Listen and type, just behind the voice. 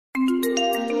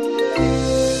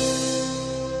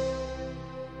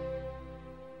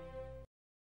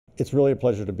It's really a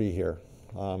pleasure to be here.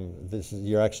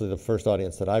 You're actually the first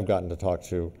audience that I've gotten to talk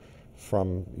to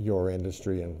from your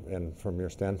industry and from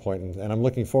your standpoint, and I'm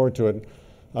looking forward to it,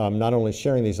 not only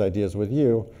sharing these ideas with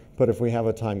you, but if we have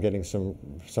a time getting some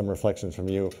reflections from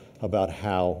you about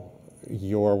how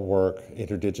your work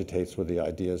interdigitates with the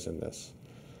ideas in this.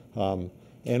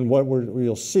 And what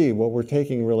you'll see, what we're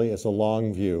taking really is a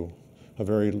long view, a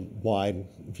very wide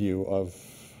view of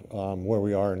where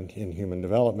we are in human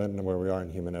development and where we are in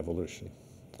human evolution.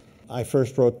 I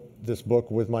first wrote this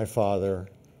book with my father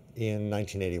in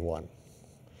 1981.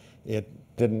 It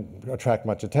didn't attract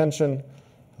much attention.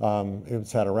 It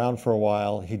sat around for a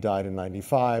while. He died in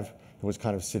 '95. It was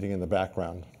kind of sitting in the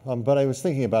background. But I was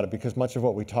thinking about it because much of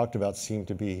what we talked about seemed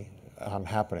to be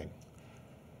happening.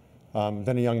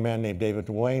 Then a young man named David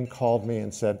Duane called me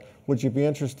and said, would you be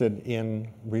interested in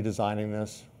redesigning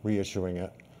this, reissuing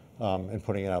it, and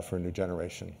putting it out for a new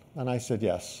generation? And I said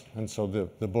yes, and so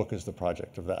the book is the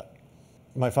project of that.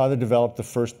 My father developed the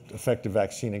first effective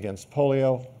vaccine against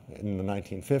polio in the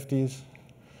 1950s.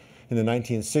 In the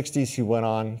 1960s, he went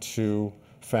on to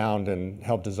found and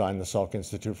help design the Salk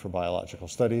Institute for Biological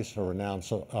Studies, a renowned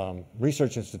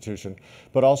research institution,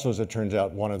 but also, as it turns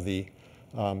out, one of the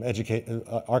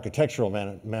architectural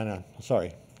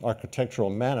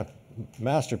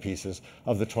masterpieces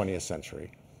of the 20th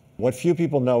century. What few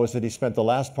people know is that he spent the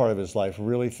last part of his life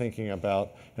really thinking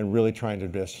about and really trying to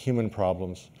address human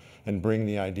problems and bring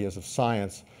the ideas of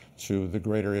science to the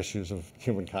greater issues of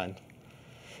humankind.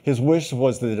 His wish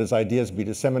was that his ideas be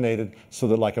disseminated so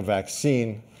that, like a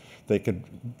vaccine, they could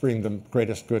bring the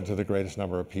greatest good to the greatest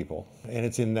number of people. And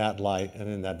it's in that light and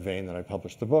in that vein that I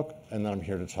published the book, and that I'm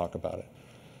here to talk about it.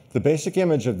 The basic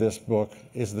image of this book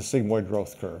is the sigmoid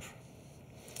growth curve.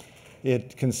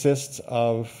 It consists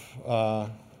of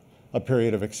a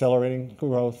period of accelerating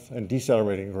growth and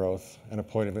decelerating growth and a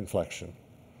point of inflection.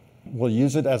 We'll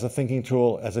use it as a thinking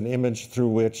tool, as an image through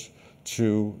which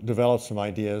to develop some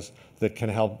ideas that can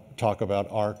help talk about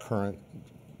our current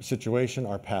situation,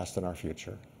 our past, and our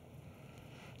future.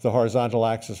 The horizontal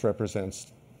axis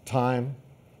represents time.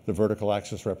 The vertical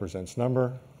axis represents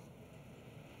number.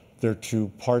 There are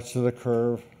two parts to the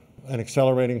curve, an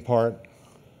accelerating part,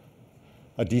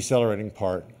 a decelerating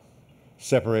part,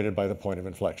 separated by the point of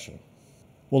inflection.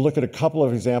 We'll look at a couple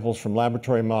of examples from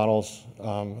laboratory models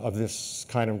of this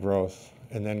kind of growth,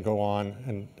 and then go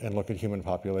on and look at human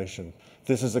population.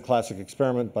 This is a classic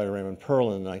experiment by Raymond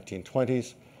Pearl in the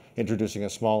 1920s, introducing a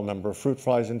small number of fruit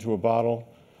flies into a bottle.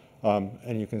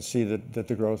 And you can see that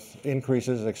the growth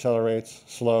increases, accelerates,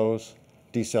 slows,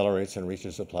 decelerates, and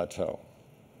reaches a plateau.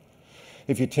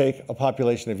 If you take a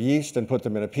population of yeast and put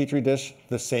them in a petri dish,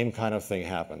 the same kind of thing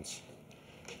happens.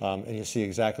 And you see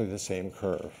exactly the same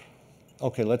curve.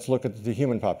 Okay, let's look at the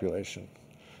human population.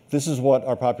 This is what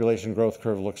our population growth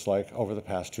curve looks like over the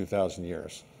past 2,000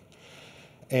 years.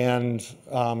 And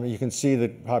you can see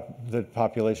that the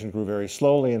population grew very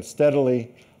slowly and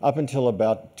steadily up until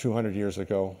about 200 years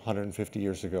ago, 150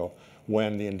 years ago,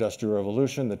 when the Industrial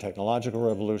Revolution, the technological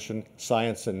revolution,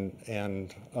 science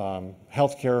and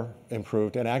healthcare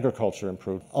improved and agriculture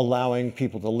improved, allowing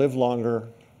people to live longer,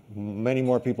 many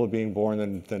more people being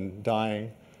born than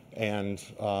dying, and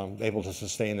able to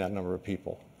sustain that number of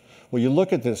people. Well, you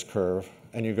look at this curve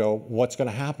and you go, what's going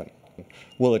to happen?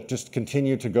 Will it just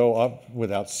continue to go up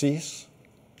without cease?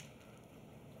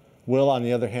 Will, on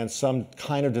the other hand, some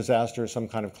kind of disaster, some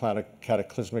kind of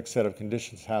cataclysmic set of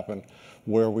conditions happen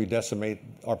where we decimate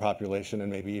our population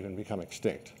and maybe even become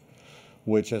extinct?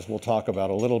 Which, as we'll talk about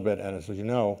a little bit, and as you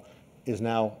know, is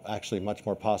now actually much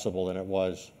more possible than it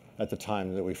was at the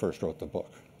time that we first wrote the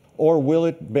book. Or will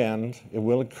it bend,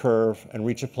 will it curve and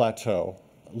reach a plateau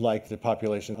like the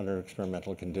population under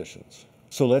experimental conditions?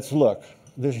 So let's look.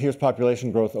 Here's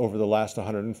population growth over the last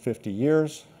 150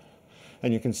 years.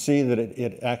 And you can see that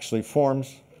it actually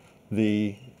forms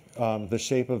the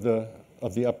shape of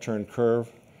the upturned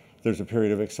curve. There's a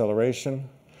period of acceleration.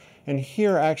 And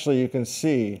here, actually, you can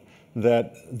see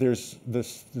that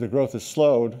the growth is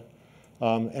slowed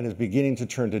and is beginning to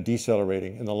turn to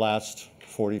decelerating in the last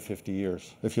 40, 50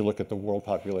 years, if you look at the world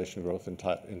population growth in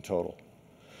total.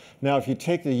 Now, if you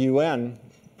take the UN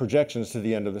projections to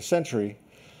the end of the century,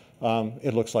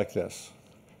 it looks like this.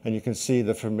 And you can see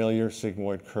the familiar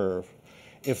sigmoid curve.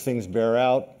 If things bear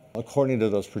out, according to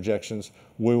those projections,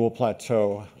 we will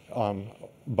plateau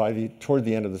toward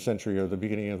the end of the century or the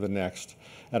beginning of the next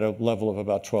at a level of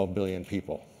about 12 billion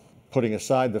people. Putting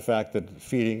aside the fact that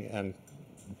feeding and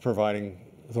providing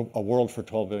a world for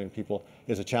 12 billion people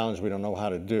is a challenge we don't know how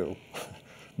to do,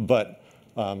 but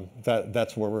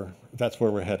that's where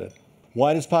we're headed.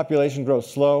 Why does population growth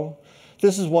slow?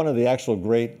 This is one of the actual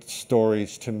great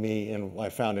stories to me and I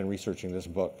found in researching this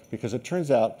book, because it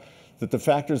turns out that the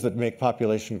factors that make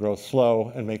population growth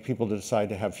slow and make people decide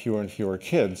to have fewer and fewer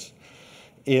kids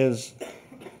is,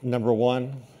 number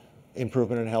one,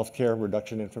 improvement in healthcare,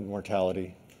 reduction in infant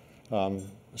mortality,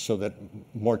 so that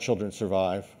more children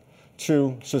survive.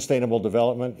 Two, sustainable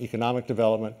development, economic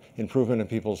development, improvement in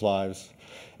people's lives,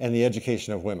 and the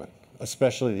education of women,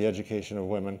 especially the education of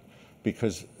women,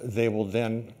 because they will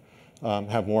then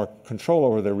have more control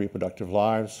over their reproductive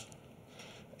lives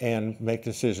and make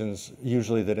decisions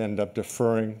usually that end up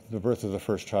deferring the birth of the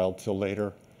first child till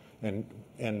later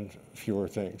and fewer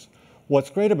things. What's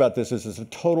great about this is it's a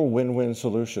total win-win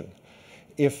solution.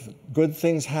 If good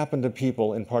things happen to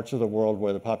people in parts of the world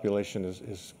where the population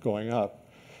is going up,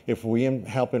 if we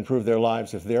help improve their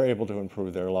lives, if they're able to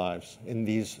improve their lives in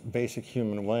these basic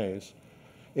human ways,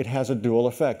 it has a dual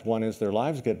effect. One is their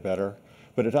lives get better,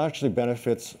 but it actually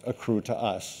benefits accrue to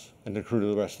us and accrue to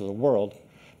the rest of the world,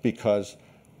 because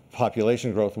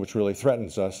population growth, which really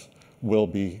threatens us, will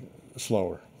be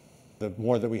slower. The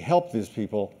more that we help these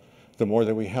people, the more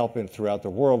that we help throughout the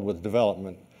world with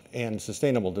development and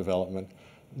sustainable development,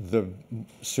 the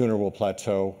sooner we'll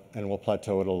plateau, and we'll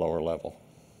plateau at a lower level.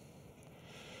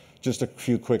 Just a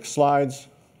few quick slides.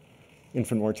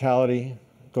 Infant mortality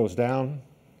goes down,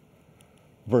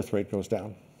 birth rate goes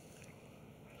down.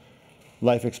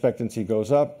 Life expectancy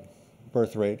goes up,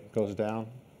 birth rate goes down.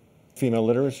 Female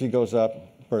literacy goes up,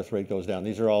 birth rate goes down.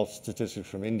 These are all statistics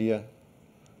from India.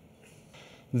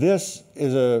 This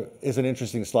is an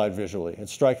interesting slide visually.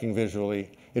 It's striking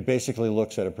visually. It basically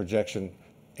looks at a projection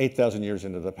 8,000 years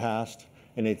into the past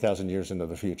and 8,000 years into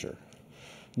the future.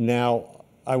 Now,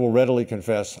 I will readily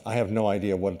confess, I have no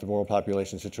idea what the world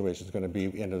population situation is going to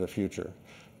be into the future.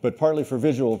 But partly for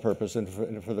visual purpose and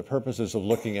for the purposes of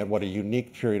looking at what a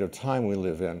unique period of time we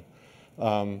live in,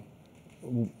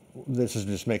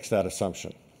 just makes that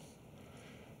assumption.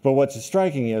 But what's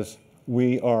striking is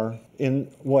we are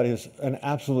in what is an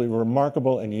absolutely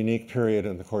remarkable and unique period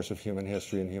in the course of human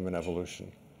history and human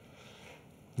evolution.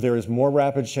 There is more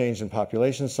rapid change in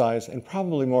population size and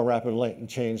probably more rapid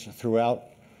change throughout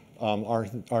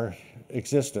our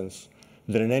existence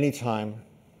than at any time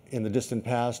in the distant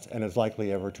past, and is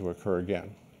likely ever to occur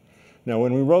again. Now,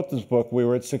 when we wrote this book, we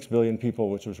were at 6 billion people,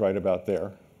 which was right about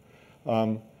there.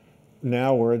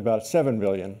 Now we're at about 7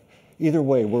 billion. Either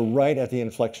way, we're right at the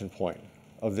inflection point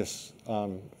of this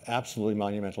absolutely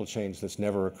monumental change that's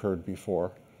never occurred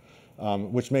before,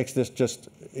 which makes this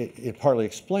it partly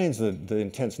explains the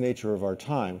intense nature of our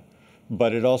time,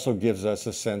 but it also gives us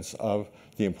a sense of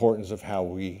the importance of how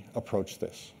we approach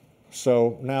this.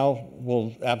 So now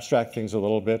we'll abstract things a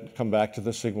little bit, come back to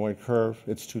the sigmoid curve,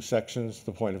 its two sections,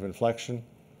 the point of inflection.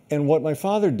 And what my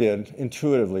father did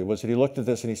intuitively was that he looked at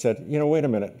this and he said, you know, wait a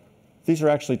minute, these are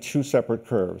actually two separate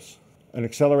curves, an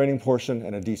accelerating portion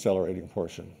and a decelerating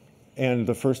portion. And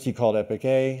the first he called epoch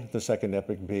A, the second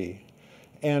epoch B.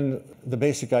 And the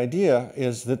basic idea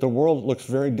is that the world looks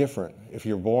very different if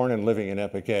you're born and living in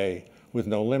epoch A with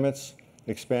no limits,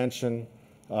 expansion,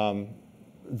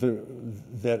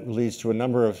 that leads to a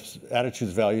number of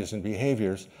attitudes, values, and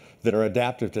behaviors that are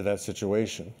adaptive to that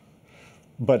situation.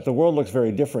 But the world looks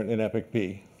very different in epoch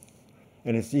B.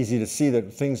 And it's easy to see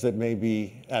that things that may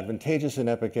be advantageous in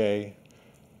epoch A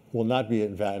will not be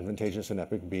advantageous in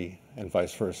epoch B, and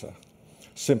vice versa.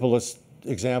 Simplest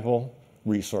example,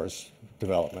 resource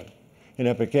development. In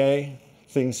epoch A,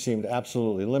 things seemed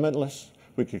absolutely limitless.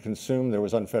 We could consume, there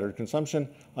was unfettered consumption,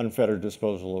 unfettered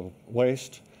disposal of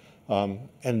waste.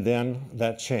 And then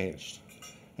that changed.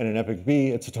 And in epoch B,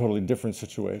 it's a totally different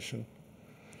situation.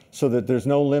 So that there's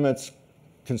no limits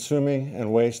consuming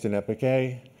and waste in epoch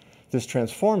A. This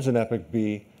transforms in epoch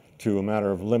B to a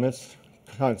matter of limits,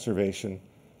 conservation,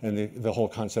 and the whole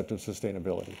concept of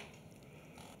sustainability.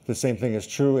 The same thing is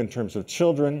true in terms of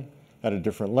children at a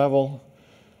different level.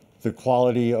 The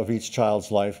quality of each child's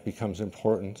life becomes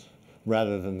important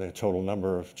rather than the total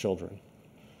number of children.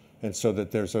 And so that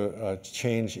there's a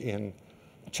change in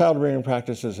child rearing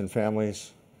practices in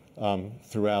families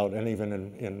throughout, and even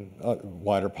in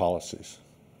wider policies.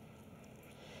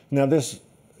 Now, this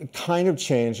kind of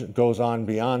change goes on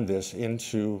beyond this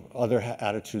into other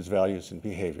attitudes, values, and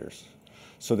behaviors.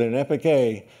 So that in epoch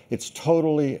A, it's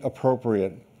totally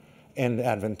appropriate and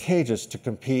advantageous to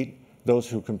compete. Those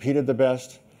who competed the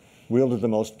best, wielded the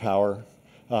most power,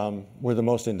 were the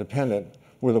most independent,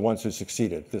 were the ones who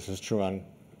succeeded. This is true on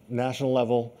national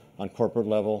level, on corporate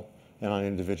level, and on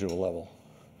individual level.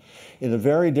 In the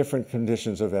very different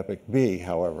conditions of epoch B,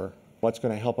 however, what's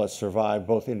going to help us survive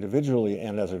both individually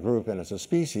and as a group and as a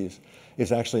species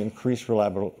is actually increased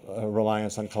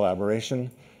reliance on collaboration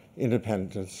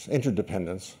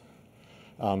interdependence,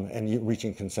 and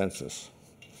reaching consensus.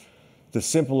 The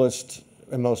simplest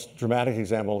and most dramatic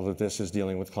example of this is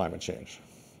dealing with climate change.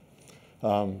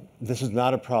 This is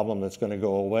not a problem that's going to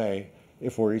go away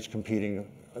if we're each competing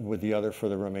with the other for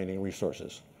the remaining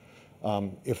resources.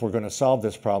 If we're going to solve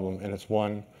this problem, and it's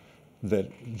one that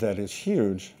is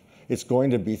huge, it's going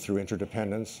to be through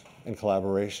interdependence and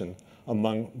collaboration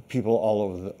among people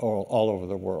all over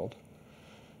the world.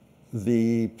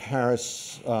 The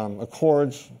Paris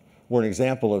Accords were an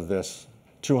example of this.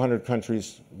 200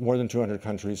 countries, more than 200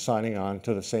 countries signing on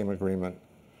to the same agreement.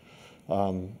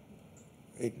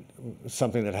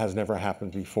 Something that has never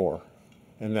happened before,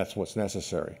 and that's what's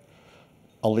necessary.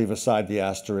 I'll leave aside the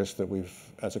asterisk that we've,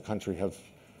 as a country, have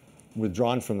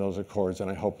withdrawn from those accords,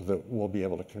 and I hope that we'll be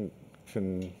able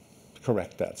to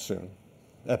correct that soon.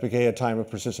 Epoch A, a time of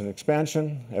persistent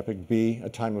expansion. Epoch B, a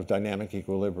time of dynamic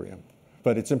equilibrium.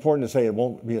 But it's important to say it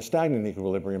won't be a stagnant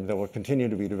equilibrium. There will continue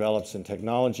to be developments in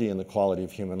technology and the quality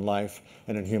of human life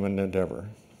and in human endeavor.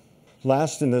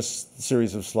 Last in this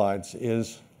series of slides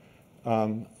is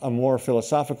a more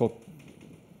philosophical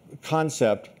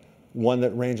concept, one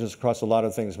that ranges across a lot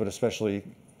of things, but especially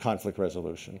conflict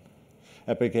resolution.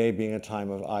 Epoch A being a time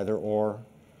of either or.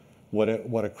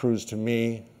 What accrues to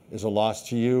me is a loss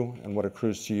to you, and what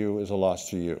accrues to you is a loss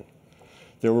to you.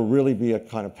 There will really be a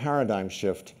kind of paradigm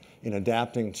shift in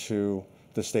adapting to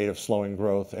the state of slowing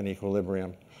growth and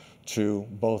equilibrium to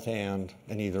both and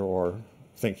either or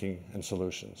thinking and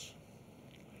solutions.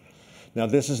 Now,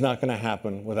 this is not going to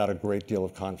happen without a great deal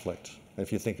of conflict.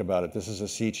 If you think about it, this is a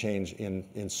sea change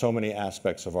in so many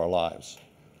aspects of our lives.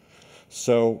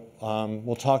 So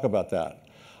we'll talk about that.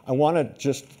 I want to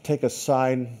just take a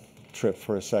side trip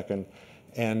for a second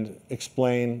and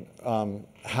explain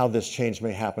how this change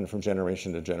may happen from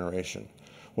generation to generation.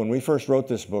 When we first wrote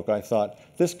this book, I thought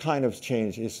this kind of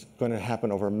change is going to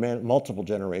happen over multiple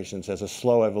generations as a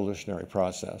slow evolutionary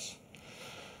process.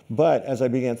 But as I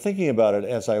began thinking about it,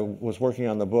 as I was working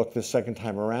on the book this second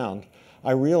time around,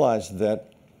 I realized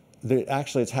that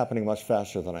actually it's happening much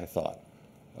faster than I thought.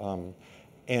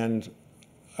 And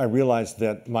I realized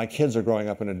that my kids are growing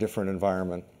up in a different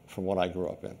environment from what I grew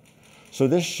up in. So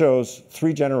this shows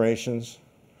 3 generations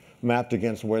mapped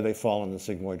against where they fall in the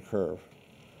sigmoid curve.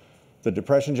 The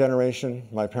Depression generation,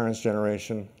 my parents'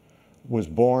 generation, was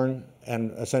born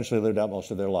and essentially lived out most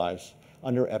of their lives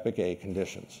under Epoch A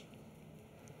conditions.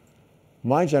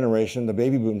 My generation, the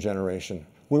baby boom generation,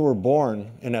 we were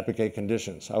born in Epoch A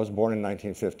conditions. I was born in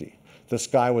 1950. The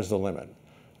sky was the limit.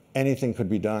 Anything could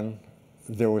be done.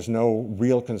 There was no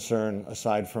real concern,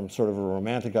 aside from sort of a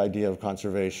romantic idea of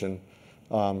conservation,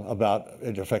 about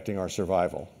it affecting our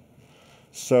survival.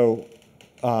 So,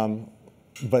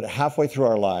 but halfway through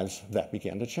our lives, that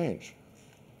began to change.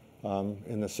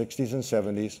 In the 60s and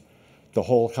 70s, the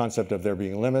whole concept of there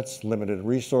being limits, limited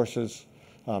resources,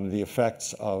 the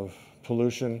effects of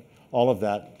pollution, all of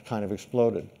that kind of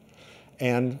exploded.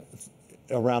 And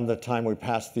around the time we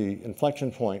passed the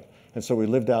inflection point, and so we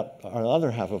lived out our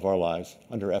other half of our lives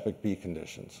under Epoch B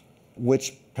conditions,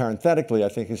 which parenthetically I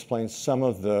think explains some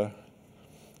of the,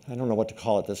 I don't know what to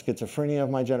call it, the schizophrenia of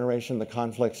my generation, the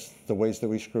conflicts, the ways that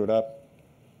we screwed up.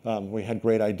 We had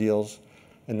great ideals,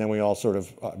 and then we all sort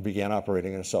of began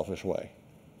operating in a selfish way.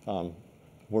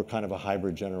 We're kind of a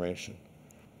hybrid generation.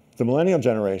 The millennial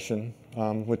generation,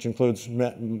 which includes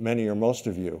many or most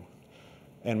of you,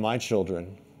 and my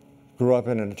children, grew up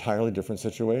in an entirely different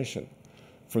situation.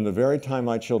 From the very time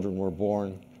my children were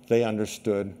born, they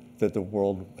understood that the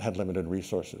world had limited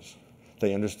resources.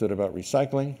 They understood about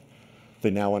recycling.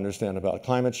 They now understand about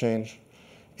climate change.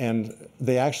 And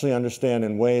they actually understand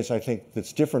in ways, I think,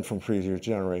 that's different from previous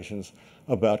generations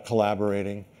about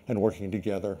collaborating and working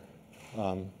together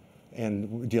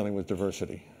and dealing with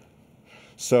diversity.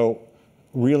 So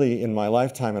really, in my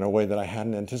lifetime, in a way that I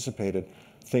hadn't anticipated,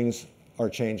 things are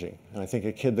changing. And I think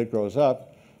a kid that grows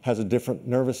up has a different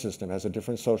nervous system, has a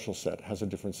different social set, has a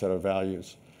different set of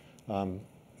values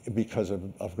because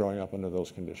of growing up under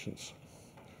those conditions.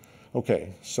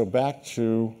 Okay, so back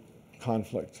to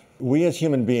conflict. We as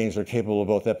human beings are capable of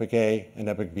both Epoch A and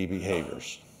Epoch B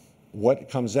behaviors. What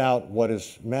comes out, what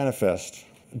is manifest,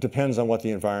 depends on what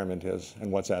the environment is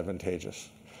and what's advantageous.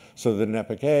 So that in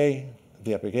Epoch A,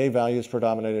 the Epoch A values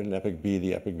predominate, and Epoch B,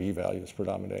 the Epoch B values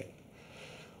predominate.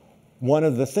 One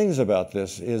of the things about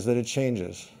this is that it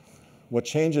changes. What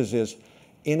changes is,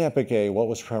 in Epoch A, what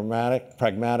was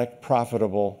pragmatic,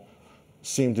 profitable,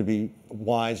 seemed to be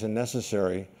wise and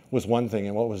necessary was one thing,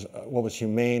 and what was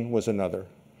humane was another.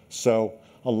 So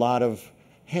a lot of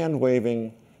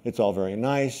hand-waving, it's all very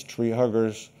nice, tree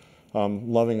huggers,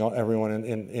 loving everyone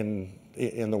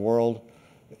in the world,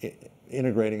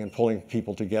 integrating and pulling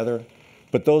people together,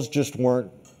 but those just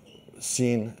weren't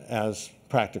seen as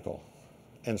practical.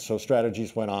 And so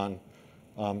strategies went on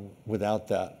without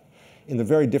that. In the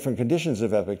very different conditions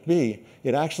of Epic B,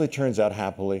 it actually turns out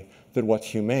happily that what's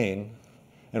humane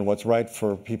and what's right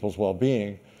for people's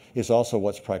well-being is also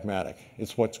what's pragmatic.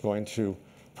 It's what's going to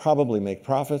probably make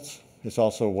profits. It's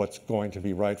also what's going to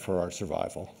be right for our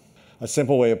survival. A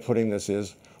simple way of putting this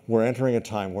is, we're entering a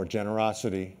time where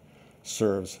generosity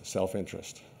serves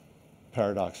self-interest.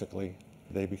 Paradoxically,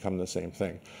 they become the same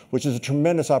thing, which is a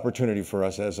tremendous opportunity for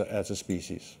us as a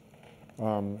species,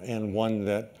 and one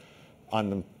that, on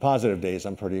the positive days,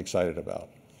 I'm pretty excited about.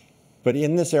 But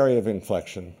in this area of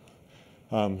inflection,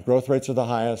 growth rates are the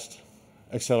highest,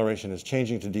 acceleration is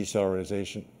changing to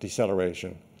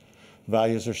deceleration,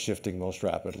 values are shifting most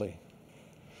rapidly.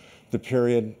 The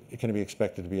period can be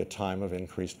expected to be a time of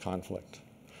increased conflict.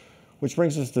 Which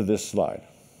brings us to this slide.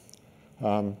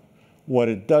 What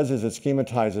it does is it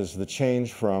schematizes the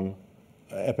change from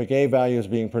Epic A values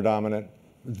being predominant,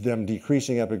 them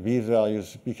decreasing Epic B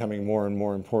values becoming more and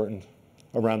more important,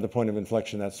 around the point of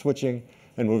inflection that's switching,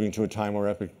 and moving to a time where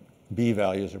Epic B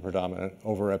values are predominant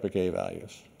over Epic A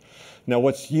values. Now,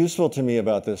 what's useful to me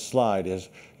about this slide is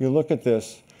you look at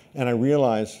this and I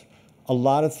realize a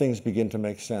lot of things begin to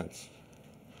make sense.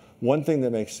 One thing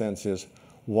that makes sense is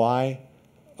why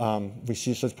we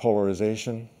see such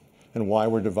polarization and why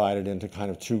we're divided into kind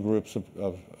of two groups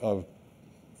of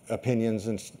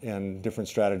opinions and different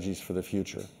strategies for the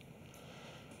future.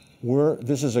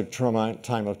 This is a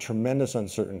time of tremendous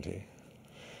uncertainty.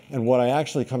 And what I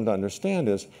actually come to understand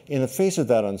is, in the face of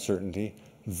that uncertainty,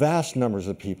 vast numbers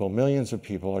of people, millions of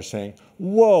people are saying,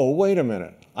 whoa, wait a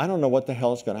minute, I don't know what the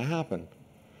hell is going to happen.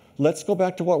 Let's go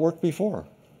back to what worked before.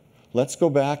 Let's go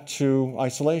back to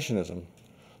isolationism.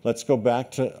 Let's go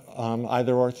back to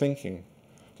either or thinking.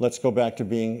 Let's go back to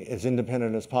being as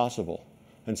independent as possible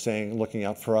and saying, looking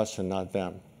out for us and not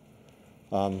them.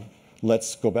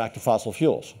 Let's go back to fossil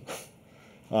fuels.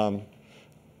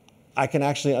 I can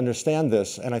actually understand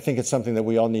this, and I think it's something that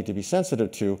we all need to be sensitive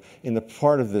to in the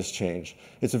part of this change.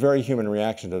 It's a very human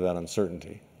reaction to that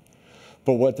uncertainty.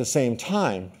 But at the same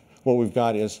time, what we've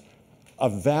got is a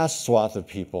vast swath of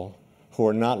people who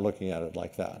are not looking at it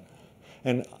like that.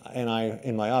 And I,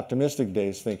 in my optimistic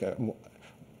days, think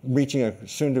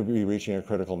soon to be reaching a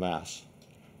critical mass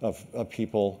of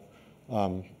people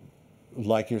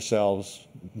like yourselves,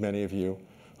 many of you,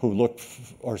 who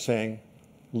are saying,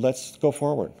 let's go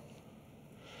forward.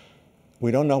 We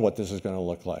don't know what this is going to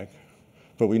look like,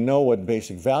 but we know what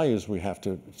basic values we have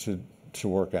to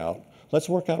work out. Let's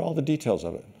work out all the details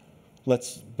of it.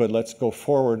 But let's go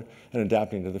forward and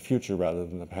adapting to the future rather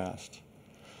than the past.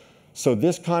 So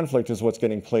this conflict is what's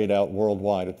getting played out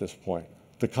worldwide at this point,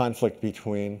 the conflict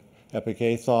between Epic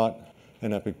A thought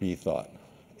and Epic B thought.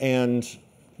 And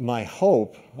my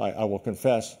hope, I will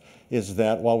confess, is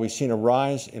that while we've seen a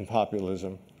rise in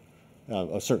populism,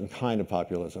 a certain kind of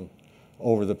populism,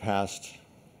 over the past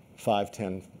 5,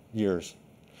 10 years,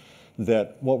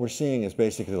 that what we're seeing is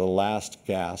basically the last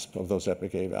gasp of those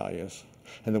Epic A values,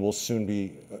 and that we'll soon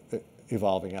be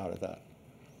evolving out of that.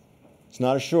 It's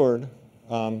not assured,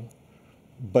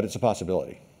 but it's a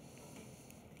possibility.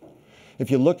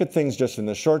 If you look at things just in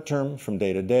the short term, from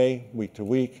day to day, week to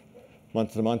week,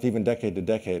 month to month, even decade to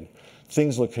decade,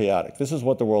 things look chaotic. This is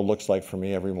what the world looks like for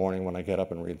me every morning when I get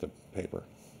up and read the paper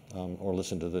or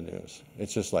listen to the news.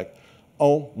 It's just like,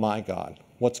 oh my God,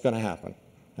 what's going to happen?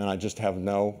 And I just have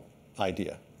no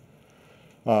idea.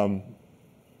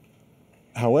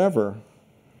 However,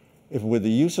 if with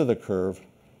the use of the curve,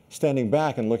 standing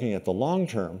back and looking at the long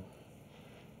term,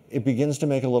 it begins to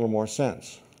make a little more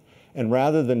sense. And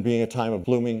rather than being a time of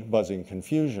blooming, buzzing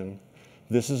confusion,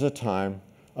 this is a time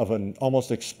of an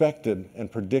almost expected and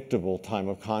predictable time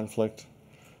of conflict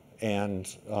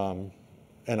and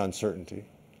uncertainty.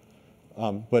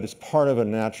 But it's part of a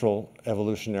natural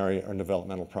evolutionary or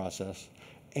developmental process,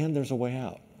 and there's a way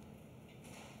out.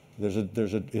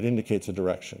 It indicates a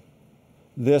direction.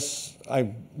 This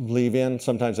I leave in,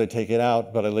 sometimes I take it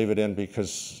out, but I leave it in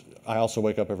because I also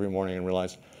wake up every morning and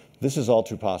realize this is all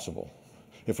too possible.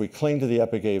 If we cling to the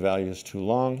Epic A values too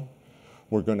long,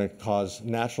 we're going to cause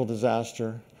natural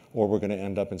disaster, or we're going to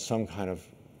end up in some kind of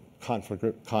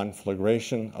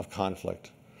conflagration of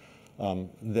conflict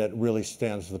that really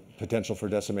stands the potential for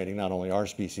decimating not only our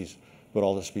species, but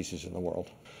all the species in the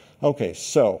world. Okay,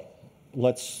 so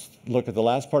let's look at the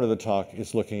last part of the talk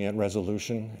is looking at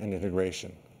resolution and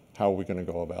integration. How are we going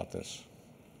to go about this?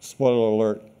 Spoiler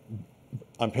alert,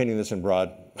 I'm painting this in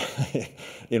broad,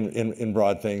 in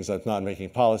broad things. I'm not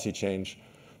making policy change,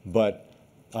 but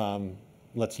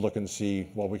let's look and see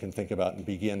what we can think about and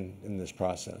begin in this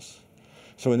process.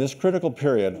 So in this critical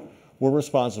period, we're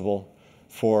responsible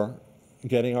for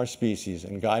getting our species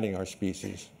and guiding our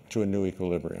species to a new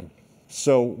equilibrium.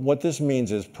 So what this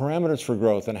means is parameters for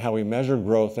growth and how we measure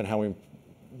growth and how we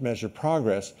measure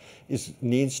progress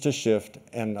needs to shift,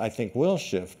 and I think will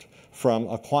shift, from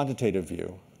a quantitative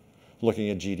view, looking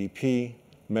at GDP,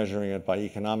 measuring it by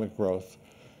economic growth.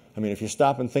 I mean, if you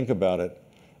stop and think about it,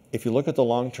 if you look at the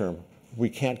long term, we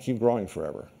can't keep growing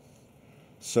forever.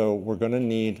 So we're going to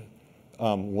need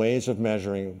ways of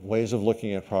measuring, ways of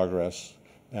looking at progress,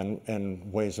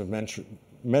 and ways of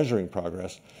measuring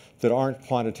progress that aren't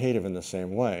quantitative in the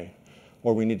same way.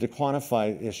 Or we need to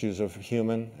quantify issues of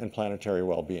human and planetary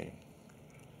well-being.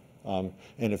 And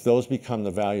if those become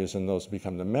the values and those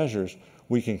become the measures,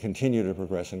 we can continue to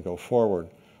progress and go forward.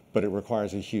 But it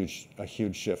requires a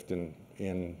huge shift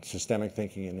in systemic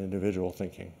thinking and individual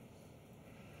thinking.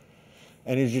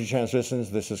 Energy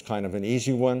transitions, this is kind of an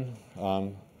easy one.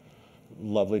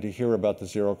 Lovely to hear about the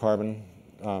zero carbon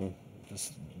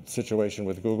situation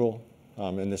with Google.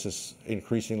 And this is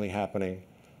increasingly happening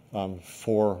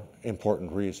for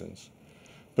important reasons.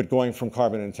 But going from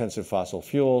carbon-intensive fossil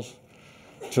fuels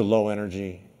to low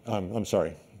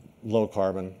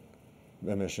carbon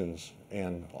emissions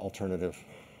and alternative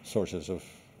sources of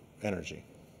energy.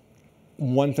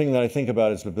 One thing that I think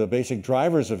about is the basic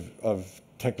drivers of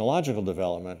technological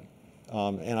development,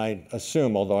 and I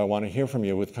assume, although I want to hear from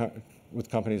you with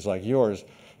companies like yours,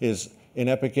 is in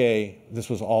Epic A, this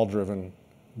was all driven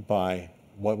by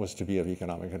what was to be of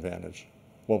economic advantage,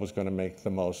 what was going to make the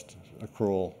most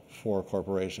accrual for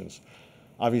corporations.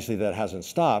 Obviously, that hasn't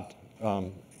stopped,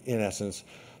 in essence,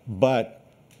 but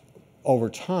over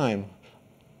time,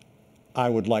 I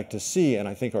would like to see, and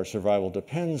I think our survival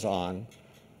depends on,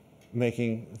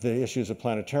 making the issues of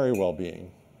planetary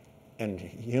well-being and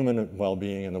human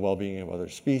well-being and the well-being of other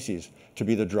species to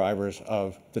be the drivers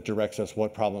that directs us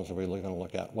what problems are we going to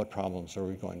look at, what problems are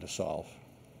we going to solve.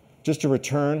 Just to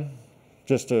return,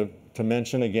 just to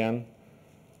mention again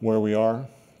where we are,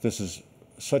 this is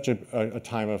such a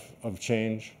time of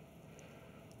change.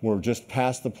 We're just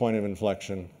past the point of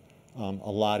inflection. A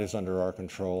lot is under our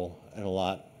control and a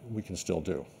lot we can still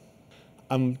do.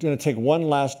 I'm going to take one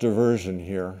last diversion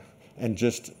here and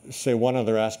just say one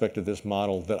other aspect of this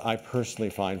model that I personally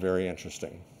find very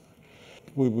interesting.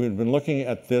 We've been looking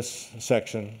at this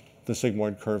section, the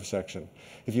sigmoid curve section.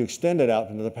 If you extend it out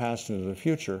into the past and into the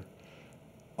future,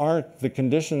 the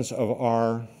conditions of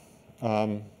our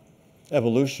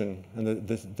evolution and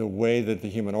the way that the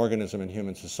human organism and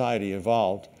human society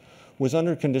evolved was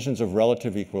under conditions of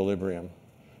relative equilibrium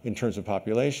in terms of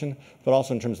population, but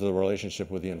also in terms of the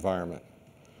relationship with the environment.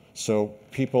 So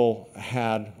people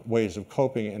had ways of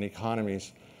coping in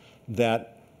economies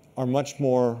that are much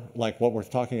more like what we're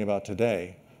talking about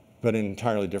today, but in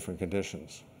entirely different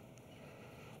conditions.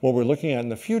 What we're looking at in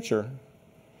the future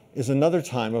is another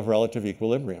time of relative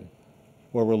equilibrium,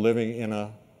 where we're living in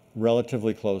a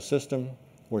relatively closed system,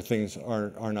 where things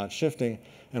are not shifting,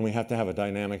 and we have to have a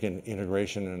dynamic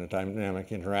integration and a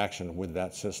dynamic interaction with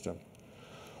that system.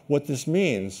 What this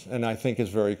means, and I think is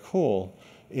very cool,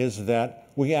 is that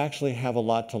we actually have a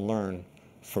lot to learn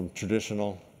from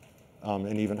traditional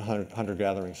and even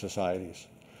hunter-gathering societies.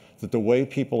 That the way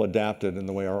people adapted and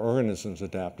the way our organisms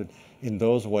adapted, in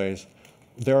those ways,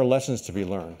 there are lessons to be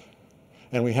learned.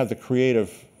 And we have the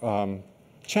creative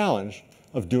challenge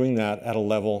of doing that at a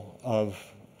level of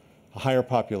a higher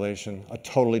population, a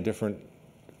totally different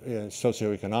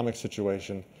socioeconomic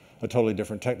situation, a totally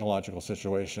different technological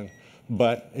situation.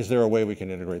 But is there a way we can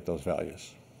integrate those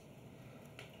values?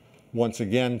 Once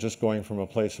again, just going from a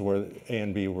place where A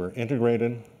and B were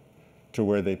integrated to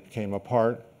where they came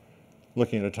apart,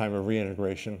 looking at a time of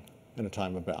reintegration and a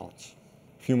time of balance.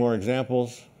 A few more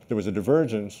examples. There was a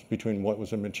divergence between what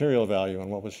was a material value and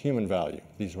what was human value.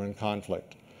 These were in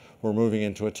conflict. We're moving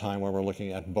into a time where we're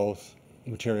looking at both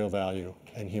material value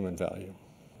and human value.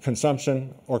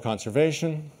 Consumption or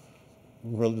conservation,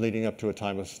 leading up to a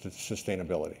time of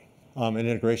sustainability. An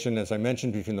integration, as I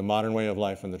mentioned, between the modern way of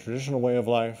life and the traditional way of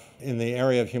life. In the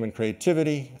area of human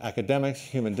creativity, academics,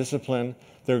 human discipline,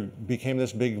 there became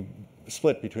this big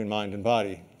split between mind and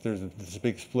body. There's this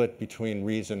big split between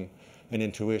reason and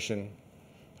intuition,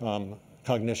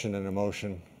 cognition and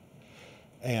emotion,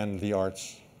 and the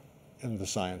arts and the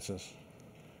sciences.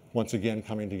 Once again,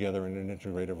 coming together in an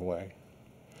integrative way.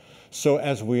 So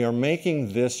as we are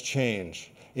making this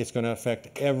change, it's going to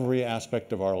affect every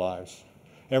aspect of our lives.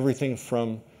 Everything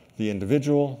from the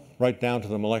individual right down to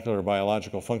the molecular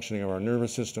biological functioning of our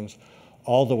nervous systems,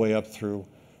 all the way up through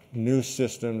new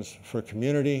systems for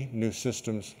community, new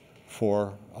systems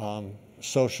for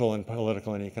social and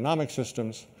political and economic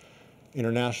systems,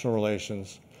 international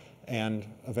relations, and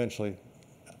eventually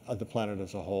the planet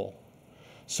as a whole.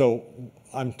 So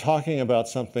I'm talking about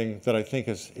something that I think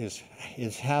is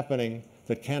happening,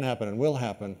 that can happen and will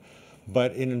happen,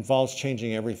 but it involves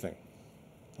changing everything,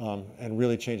 and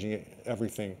really changing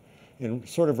everything in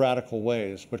sort of radical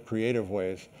ways, but creative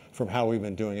ways, from how we've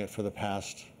been doing it for the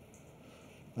past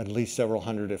at least several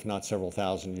hundred, if not several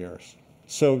thousand years.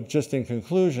 So just in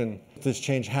conclusion, this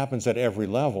change happens at every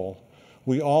level.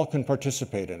 We all can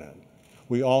participate in it.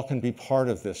 We all can be part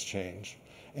of this change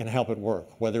and help it work,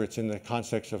 whether it's in the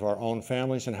context of our own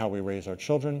families and how we raise our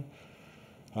children,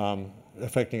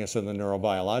 affecting us on the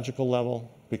neurobiological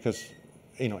level, because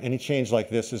any change like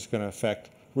this is going to affect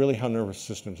really how nervous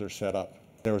systems are set up.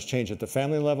 There was change at the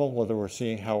family level, whether we're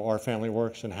seeing how our family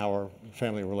works and how our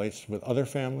family relates with other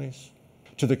families,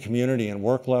 to the community and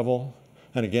work level.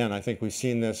 And again, I think we've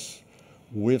seen this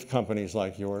with companies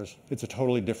like yours. It's a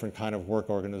totally different kind of work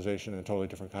organization and a totally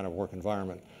different kind of work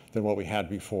environment than what we had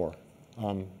before.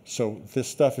 So this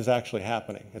stuff is actually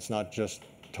happening. It's not just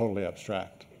totally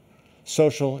abstract.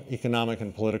 Social, economic,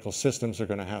 and political systems are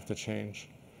going to have to change.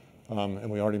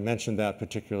 And we already mentioned that,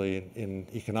 particularly in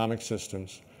economic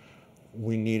systems.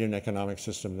 We need an economic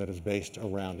system that is based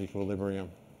around equilibrium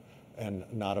and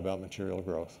not about material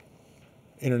growth.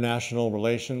 International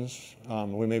relations,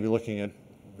 we may be looking at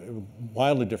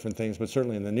wildly different things, but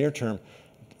certainly in the near term,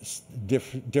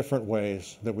 different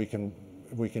ways that we can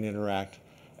interact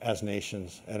as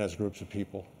nations and as groups of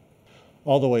people,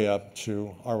 all the way up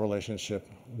to our relationship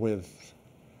with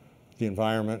the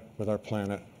environment, with our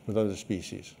planet, with other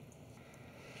species.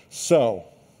 So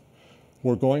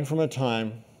we're going from a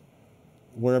time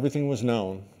where everything was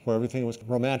known, where everything was,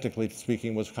 romantically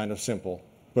speaking, was kind of simple,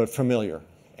 but familiar.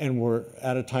 And we're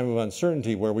at a time of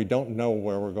uncertainty where we don't know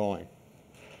where we're going.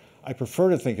 I prefer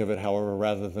to think of it, however,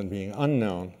 rather than being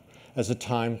unknown, as a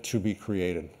time to be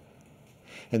created.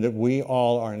 And that we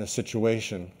all are in a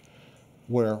situation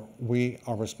where we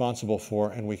are responsible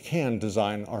for and we can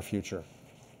design our future.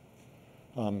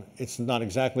 It's not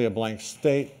exactly a blank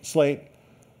slate,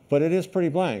 but it is pretty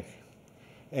blank.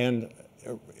 And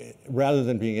rather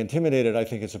than being intimidated, I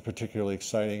think it's a particularly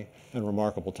exciting and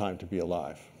remarkable time to be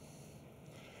alive.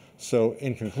 So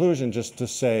in conclusion, just to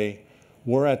say,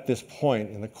 we're at this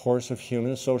point in the course of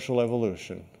human social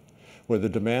evolution where the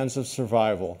demands of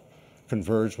survival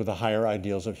converge with the higher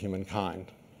ideals of humankind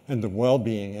and the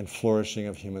well-being and flourishing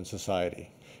of human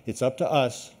society. It's up to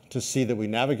us to see that we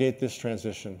navigate this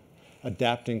transition,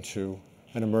 adapting to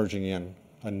and emerging in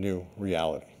a new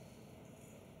reality.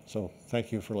 So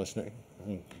thank you for listening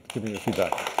and giving your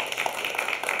feedback.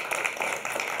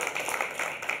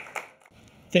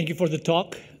 Thank you for the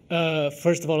talk.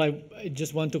 First of all, I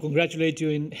just want to congratulate you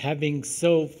in having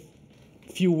so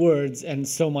few words and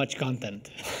so much content.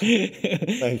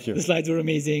 Thank you. The slides were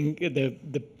amazing.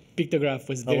 The pictograph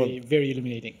was very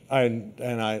illuminating.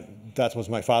 That was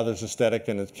my father's aesthetic,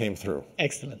 and it came through.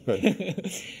 Excellent. Good.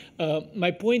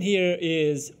 My point here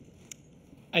is,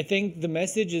 I think the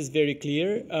message is very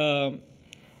clear,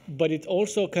 but it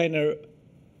also kind of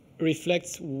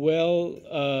reflects well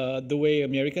the way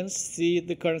Americans see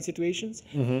the current situations.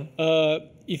 Mm-hmm.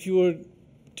 If you were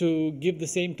to give the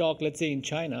same talk, let's say in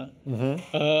China,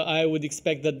 mm-hmm. I would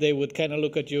expect that they would kind of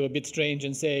look at you a bit strange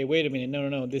and say, wait a minute,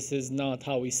 no, this is not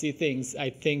how we see things. I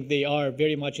think they are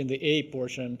very much in the A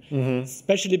portion, mm-hmm.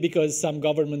 especially because some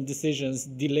government decisions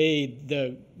delayed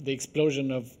the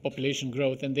explosion of population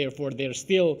growth, and therefore they're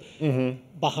still mm-hmm.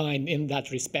 behind in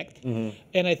that respect. Mm-hmm.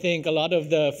 And I think a lot of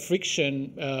the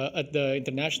friction at the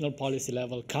international policy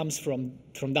level comes from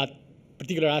that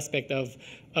particular aspect of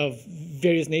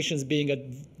various nations being at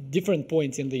different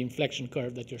points in the inflection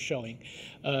curve that you're showing.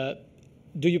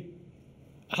 Do you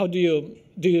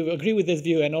agree with this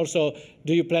view? And also,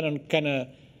 do you plan on kind of,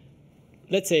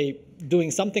 let's say, doing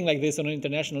something like this on an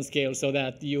international scale so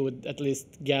that you would at least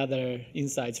gather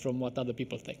insights from what other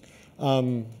people think?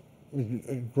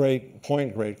 Great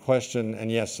point, great question.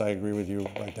 And yes, I agree with you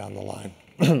right down the line.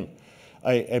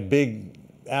 A big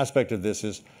aspect of this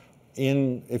is,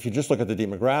 if you just look at the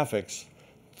demographics,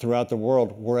 throughout the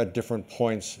world, we're at different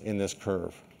points in this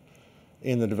curve.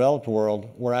 In the developed world,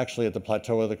 we're actually at the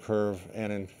plateau of the curve,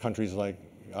 and in countries like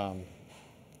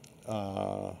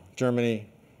Germany,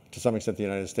 to some extent the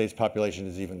United States, population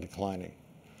is even declining.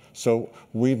 So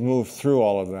we've moved through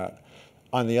all of that.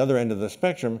 On the other end of the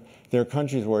spectrum, there are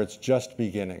countries where it's just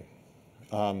beginning,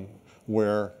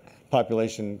 where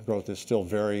population growth is still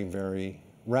very, very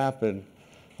rapid.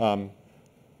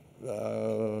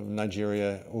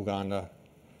 Nigeria, Uganda,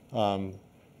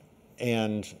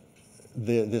 and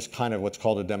this kind of what's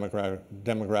called a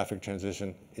demographic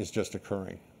transition is just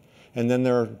occurring. And then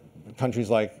there are countries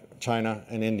like China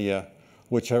and India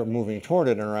which are moving toward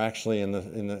it and are actually in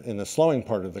the slowing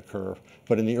part of the curve,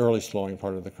 but in the early slowing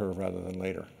part of the curve rather than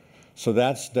later. So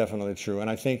that's definitely true. And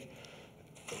I think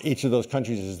each of those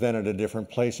countries is then at a different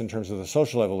place in terms of the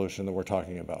social evolution that we're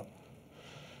talking about.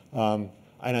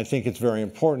 And I think it's very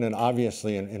important and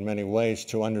obviously in many ways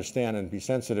to understand and be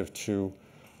sensitive to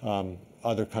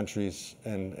other countries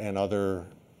and other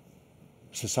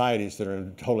societies that are in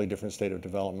a totally different state of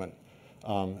development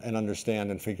and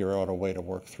understand and figure out a way to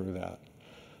work through that.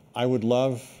 I would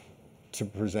love to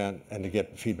present and to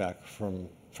get feedback from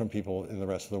people in the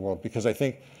rest of the world, because I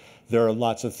think there are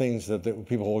lots of things that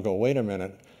people will go, wait a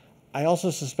minute. I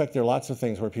also suspect there are lots of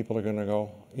things where people are going to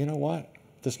go, you know what,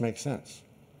 this makes sense.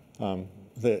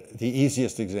 The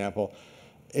easiest example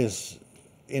is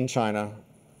in China,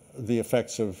 the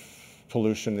effects of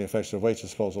pollution, the effects of waste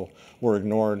disposal were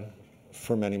ignored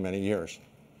for many, many years.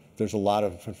 There's a lot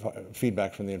of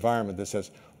feedback from the environment that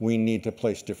says we need to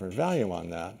place different value on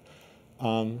that.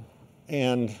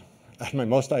 And at my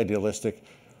most idealistic,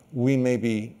 we may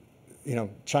be,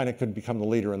 China could become the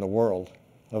leader in the world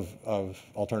of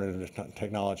alternative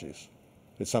technologies.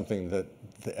 It's something that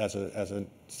as a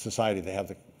society they have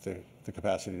the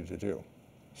capacity to do.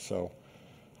 So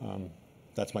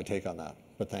that's my take on that,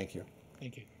 but thank you.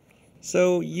 Thank you.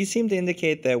 So you seem to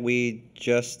indicate that we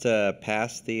just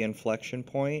passed the inflection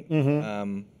point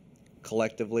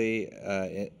collectively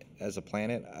as a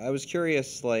planet. I was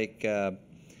curious,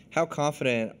 how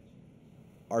confident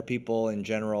are people in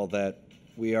general that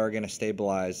we are going to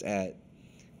stabilize at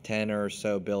 10 or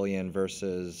so billion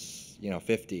versus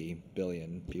 50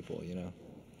 billion people?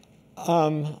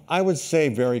 I would say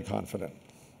very confident,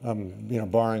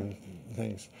 barring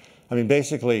things. I mean,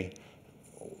 basically,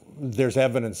 there's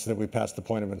evidence that we passed the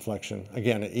point of inflection.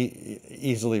 Again,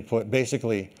 easily put,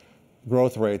 basically,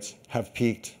 growth rates have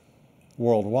peaked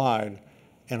worldwide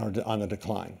and are on the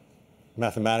decline.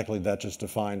 Mathematically, that just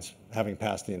defines having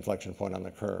passed the inflection point on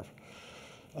the curve.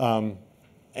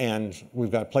 And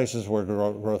we've got places where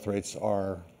growth rates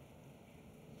are,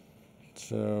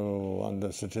 so on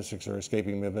the statistics are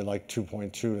escaping me, but like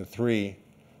 2.2 to 3.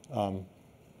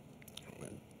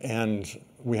 And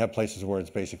we have places where it's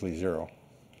basically 0.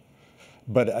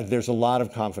 But there's a lot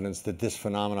of confidence that this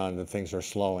phenomenon that things are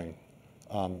slowing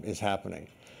is happening.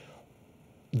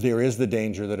 There is the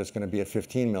danger that it's going to be at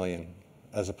 15 million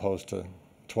as opposed to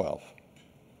 12.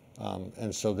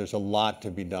 And so there's a lot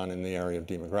to be done in the area of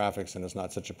demographics, and it's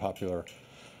not such a popular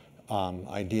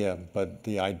idea, but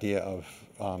the idea of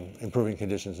improving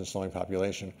conditions and slowing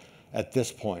population at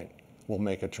this point will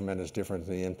make a tremendous difference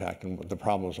in the impact and the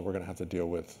problems that we're going to have to deal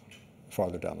with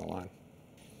farther down the line.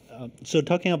 So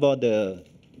talking about the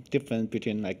difference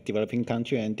between developing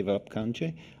country and developed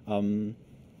country, in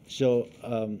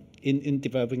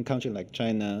developing country like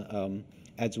China,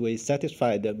 as we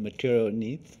satisfy the material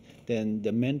needs, then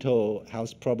the mental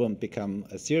health problem become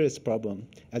a serious problem.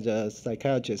 As a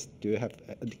psychiatrist,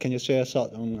 can you share your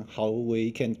thoughts on how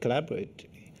we can collaborate,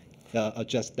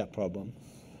 address that problem?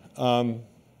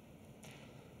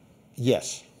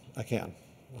 Yes, I can.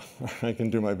 I can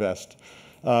do my best.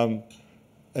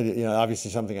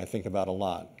 Obviously something I think about a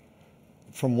lot.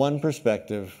 From one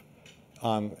perspective,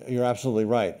 you're absolutely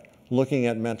right. Looking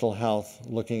at mental health,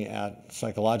 looking at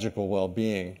psychological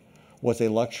well-being was a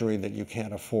luxury that you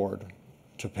can't afford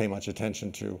to pay much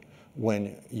attention to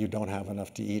when you don't have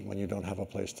enough to eat, when you don't have a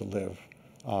place to live.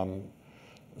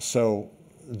 So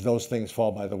those things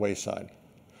fall by the wayside.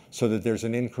 So that there's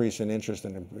an increase in interest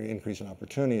and an increase in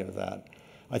opportunity of that.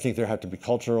 I think there have to be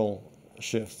cultural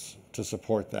shifts to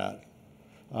support that.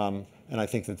 And I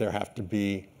think that there have to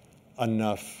be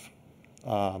enough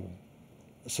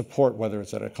support, whether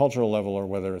it's at a cultural level or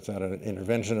whether it's at an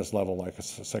interventionist level like a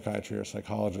psychiatry or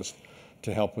psychologist,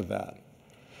 to help with that.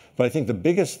 But I think the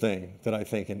biggest thing that I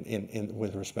think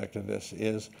with respect to this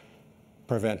is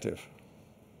preventive.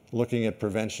 Looking at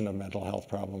prevention of mental health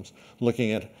problems,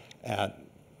 looking at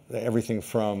everything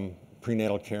from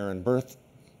prenatal care and birth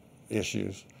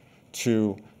issues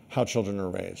to how children are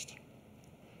raised.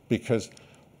 Because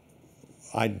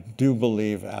I do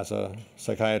believe as a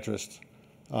psychiatrist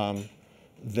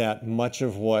that much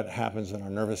of what happens in our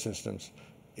nervous systems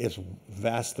is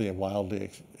vastly and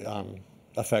wildly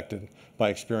affected by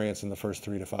experience in the first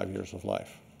 3 to 5 years of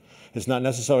life. It's not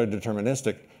necessarily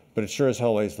deterministic, but it sure as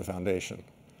hell lays the foundation.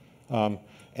 And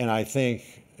I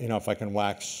think, if I can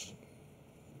wax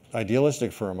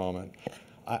idealistic for a moment,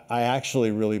 I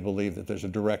actually really believe that there's a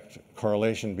direct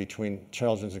correlation between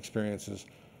children's experiences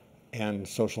and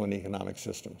social and economic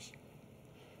systems.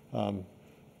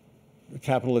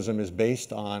 capitalism is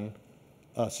based on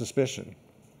suspicion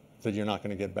that you're not going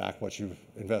to get back what you've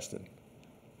invested.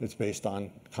 It's based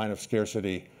on kind of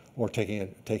scarcity or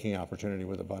taking opportunity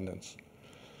with abundance.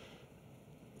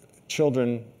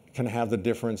 Children can have the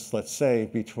difference, let's say,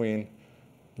 between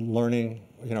learning,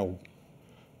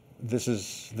 this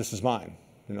is mine,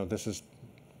 this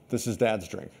is Dad's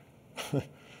drink,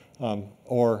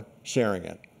 or sharing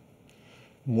it.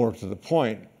 More to the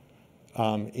point,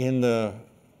 in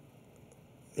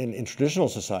traditional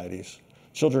societies,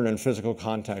 children in physical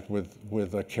contact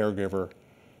with a caregiver,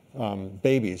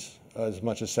 babies, as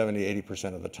much as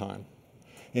 70–80% of the time.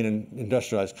 In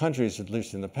industrialized countries, at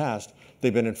least in the past,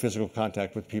 they've been in physical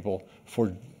contact with people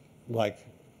for like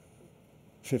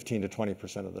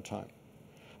 15–20% of the time.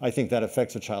 I think that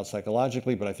affects a child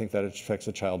psychologically, but I think that it affects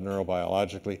a child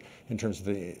neurobiologically in terms of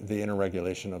the inner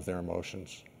regulation of their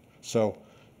emotions. So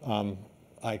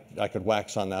I could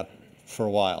wax on that for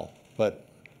a while, but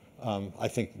I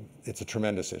think it's a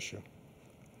tremendous issue.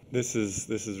 This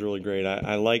is really great.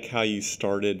 I like how you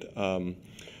started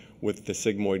with the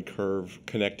sigmoid curve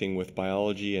connecting with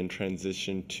biology and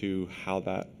transition to how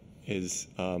that is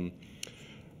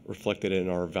reflected in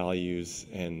our values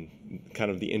and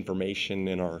kind of the information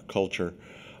in our culture.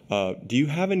 Do you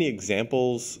have any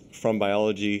examples from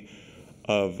biology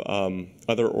of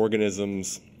other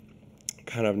organisms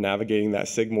kind of navigating that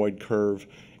sigmoid curve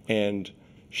and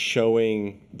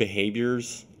showing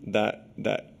behaviors that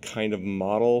kind of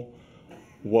model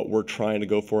what we're trying to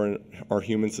go for in our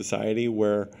human society,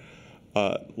 where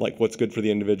like what's good for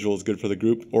the individual is good for the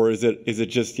group? Or is it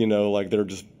just, like they're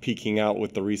just peaking out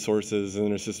with the resources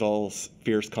and it's just all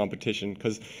fierce competition?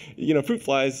 Because, fruit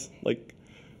flies, like,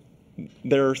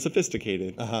 they're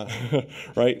sophisticated,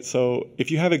 right? So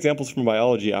if you have examples from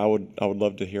biology, I would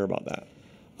love to hear about that.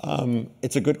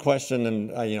 It's a good question,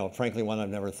 and frankly, one I've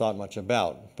never thought much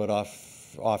about. But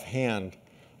offhand,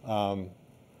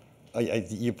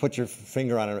 you put your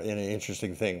finger on an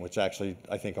interesting thing, which actually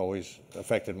I think always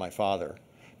affected my father,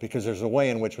 because there's a way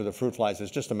in which with the fruit flies,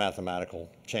 it's just a mathematical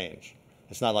change.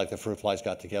 It's not like the fruit flies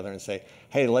got together and say,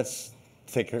 "Hey, let's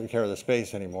take care of the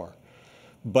space anymore."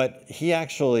 But he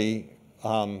actually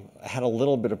had a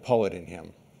little bit of poet in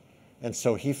him, and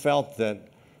so he felt that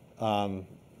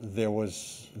there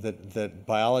was that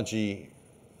biology.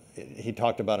 He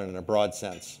talked about it in a broad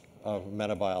sense of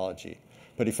metabiology,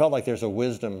 but he felt like there's a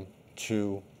wisdom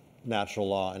to natural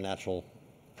law and natural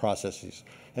processes.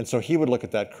 And so he would look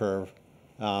at that curve,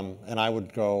 and I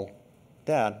would go,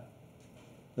 "Dad,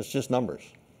 it's just numbers."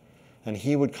 And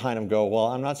he would kind of go, "Well,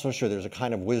 I'm not so sure. There's a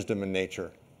kind of wisdom in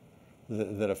nature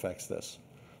that affects this."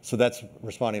 So that's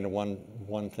responding to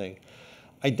one thing.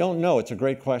 I don't know. It's a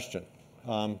great question.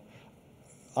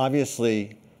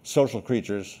 Obviously, social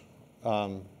creatures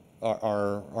are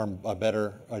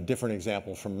a different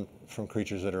example from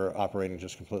creatures that are operating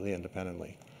just completely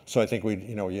independently. So I think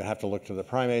you have to look to the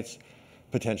primates,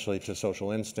 potentially to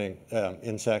social instinct,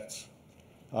 insects,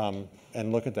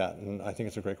 and look at that. And I think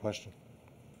it's a great question.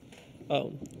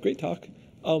 Great talk.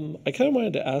 I kind of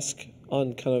wanted to ask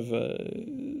on kind of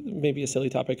maybe a silly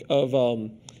topic of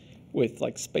with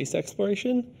like space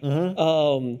exploration.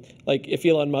 Like if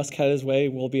Elon Musk had his way,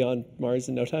 we'll be on Mars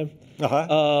in no time.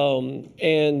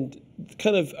 And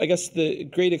kind of, I guess, the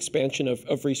great expansion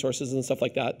of resources and stuff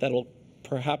like that, that'll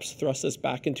perhaps thrust us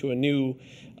back into a new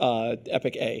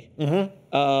Epic A.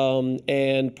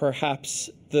 And perhaps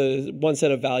the one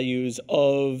set of values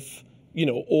of,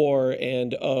 ore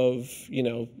and of,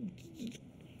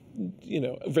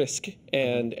 risk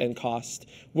and cost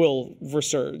will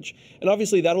resurge. And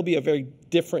obviously that'll be a very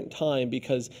different time,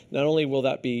 because not only will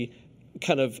that be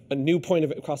kind of a new point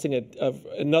of crossing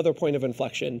another point of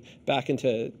inflection back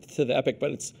into the epic,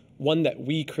 but it's one that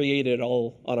we created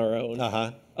all on our own.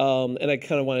 And I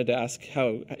kind of wanted to ask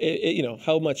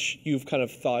how much you've kind of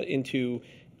thought into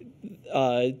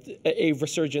a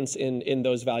resurgence in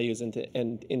those values into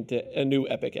a new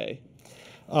epic A.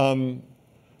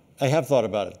 I have thought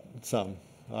about it some,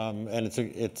 and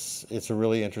it's a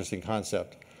really interesting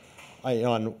concept.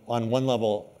 On one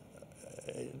level,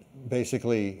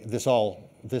 basically, this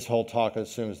whole talk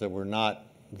assumes that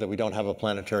we don't have a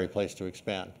planetary place to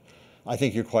expand. I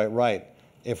think you're quite right.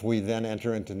 If we then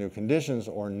enter into new conditions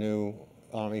or new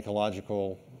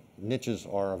ecological niches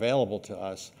are available to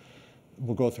us,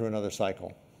 we'll go through another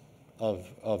cycle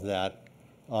of that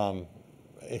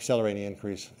accelerating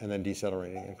increase and then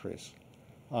decelerating increase.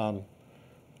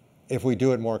 If we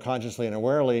do it more consciously and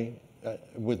awarely,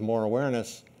 with more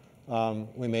awareness,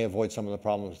 we may avoid some of the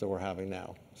problems that we're having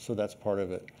now. So that's part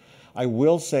of it. I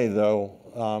will say,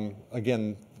 though,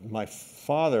 again, my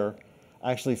father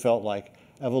actually felt like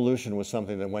evolution was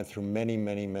something that went through many,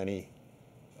 many, many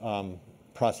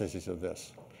processes of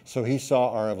this. So he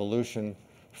saw our evolution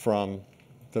from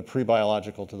the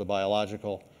pre-biological to the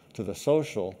biological to the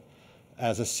social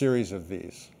as a series of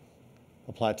these,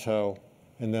 a plateau,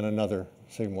 and then another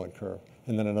sigmoid curve,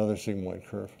 and then another sigmoid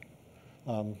curve.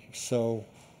 So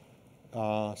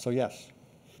yes.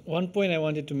 One point I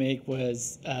wanted to make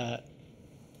was,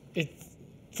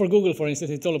 for Google, for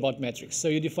instance, it's all about metrics. So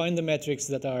you define the metrics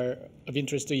that are of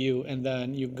interest to you, and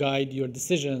then you guide your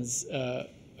decisions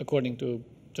according to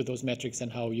those metrics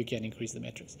and how you can increase the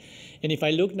metrics. And if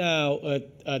I look now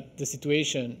at the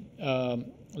situation,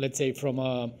 let's say from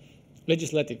a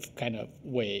legislative kind of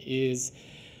way, is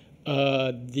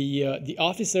the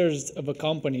officers of a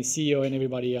company, CEO and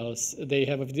everybody else, they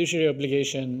have a fiduciary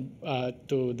obligation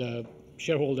to the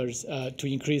shareholders to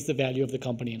increase the value of the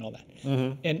company and all that.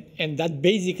 Mm-hmm. And that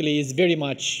basically is very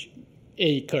much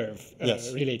a curve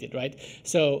yes. related, right?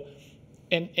 So,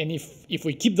 and if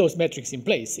we keep those metrics in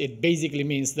place, it basically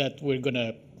means that we're going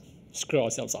to screw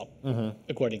ourselves up, mm-hmm.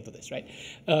 according to this, right?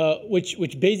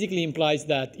 Which basically implies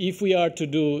that if we are to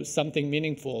do something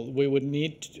meaningful, we would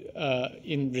need,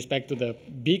 in respect to the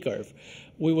B curve,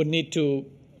 we would need to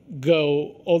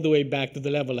go all the way back to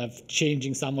the level of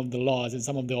changing some of the laws and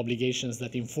some of the obligations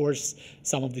that enforce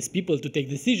some of these people to take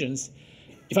decisions.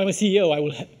 If I'm a CEO,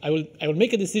 I will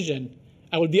make a decision.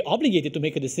 I will be obligated to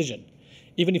make a decision,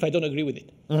 even if I don't agree with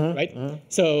it, mm-hmm, right? Mm-hmm.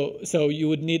 So you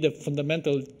would need a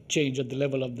fundamental change at the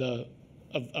level of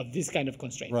this kind of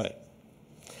constraints. Right.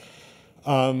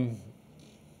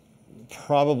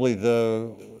 Probably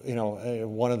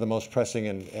one of the most pressing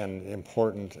and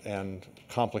important and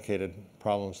complicated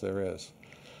problems there is.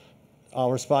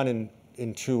 I'll respond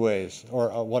in two ways,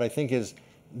 or what I think is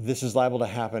this is liable to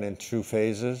happen in two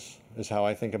phases, is how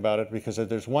I think about it, because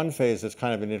there's one phase that's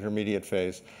kind of an intermediate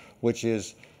phase, which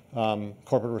is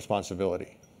corporate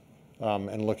responsibility,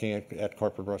 and looking at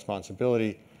corporate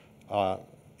responsibility,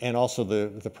 and also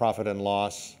the profit and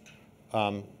loss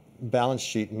balance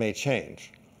sheet may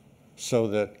change, so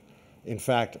that, in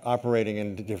fact, operating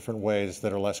in different ways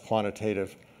that are less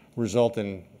quantitative result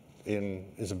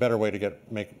is a better way to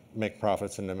make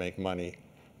profits and to make money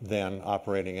than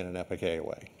operating in an epic A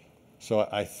way. So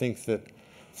I think that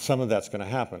some of that's going to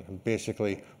happen.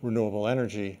 Basically, renewable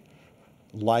energy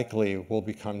likely will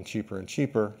become cheaper and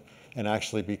cheaper and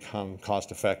actually become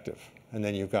cost effective. And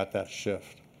then you've got that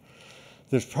shift.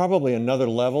 There's probably another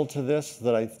level to this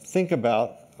that I think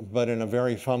about, but in a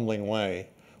very fumbling way,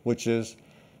 which is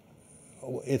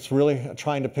it's really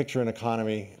trying to picture an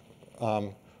economy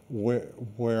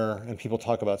where, and people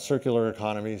talk about circular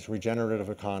economies, regenerative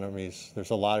economies.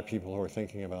 There's a lot of people who are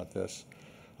thinking about this,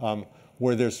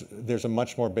 where there's a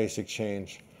much more basic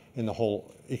change in the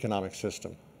whole economic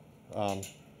system.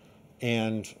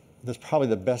 And that's probably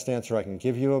the best answer I can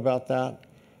give you about that.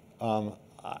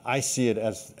 I see it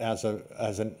as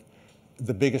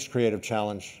the biggest creative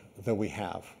challenge that we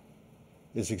have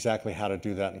is exactly how to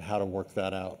do that and how to work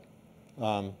that out.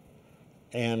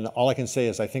 And all I can say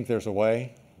is I think there's a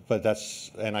way,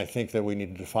 and I think that we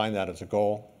need to define that as a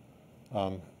goal,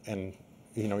 and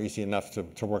easy enough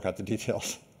to work out the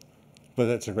details. But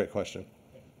that's a great question.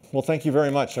 Well, thank you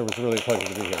very much. It was really a pleasure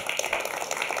to be here.